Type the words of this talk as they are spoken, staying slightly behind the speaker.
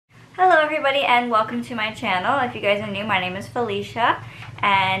Hello everybody and welcome to my channel. If you guys are new, my name is Felicia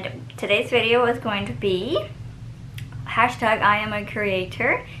and today's video is going to be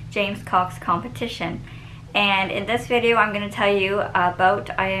 #IamACreator James Cox competition. And in this video I'm going to tell you about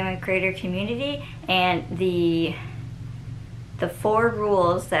IamACreator community and the 4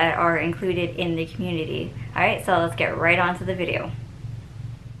 rules that are included in the community. Alright, so let's get right on to the video.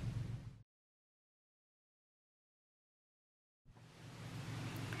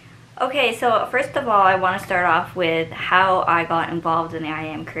 Okay, so first of all, I want to start off with how I got involved in the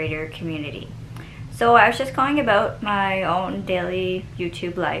IamACreator community. So I was just going about my own daily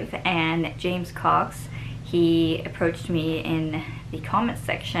YouTube life, and James Cox, he approached me in the comments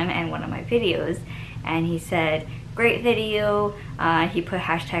section in one of my videos, and he said, great video. He put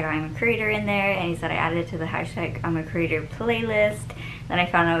 #IamACreator in there, and he said I added it to the #IamACreator playlist. Then I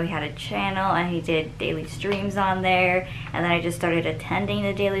found out he had a channel and he did daily streams on there, and then I just started attending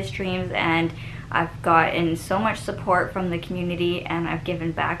the daily streams, and I've gotten so much support from the community, and I've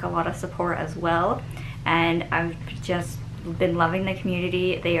given back a lot of support as well, and I've just been loving the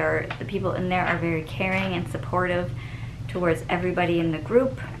community. The people in there are very caring and supportive towards everybody in the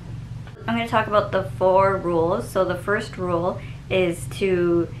group. I'm going to talk about the 4 rules. So the first rule is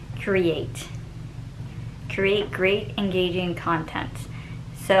to create great engaging content.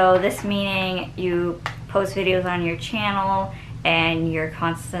 So this meaning you post videos on your channel and you're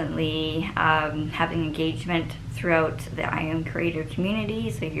constantly having engagement throughout the IamACreator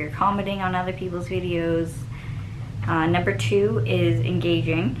community, so you're commenting on other people's videos. Number 2 is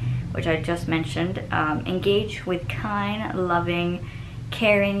engaging, which I just mentioned. Engage with kind, loving,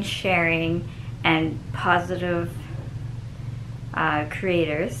 caring, sharing, and positive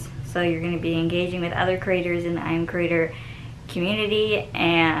creators. So you're going to be engaging with other creators in the IamACreator community,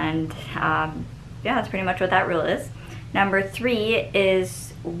 and yeah, that's pretty much what that rule is. Number 3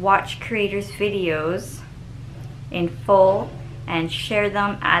 is watch creators' videos in full and share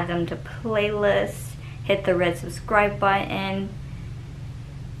them, add them to playlists, hit the red subscribe button,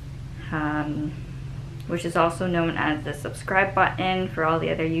 which is also known as the subscribe button for all the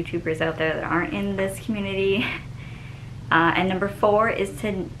other YouTubers out there that aren't in this community. And number 4 is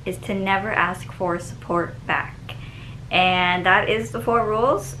to never ask for support back. And that is the 4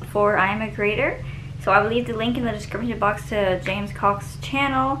 rules for IamACreator. So I will leave the link in the description box to James Cox's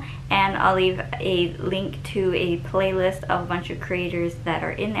channel, and I'll leave a link to a playlist of a bunch of creators that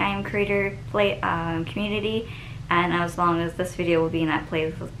are in the IamACreator community, and as long as this video will be in that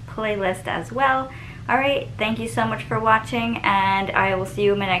playlist as well. Alright, thank you so much for watching, and I will see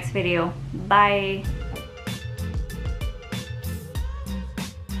you in my next video. Bye!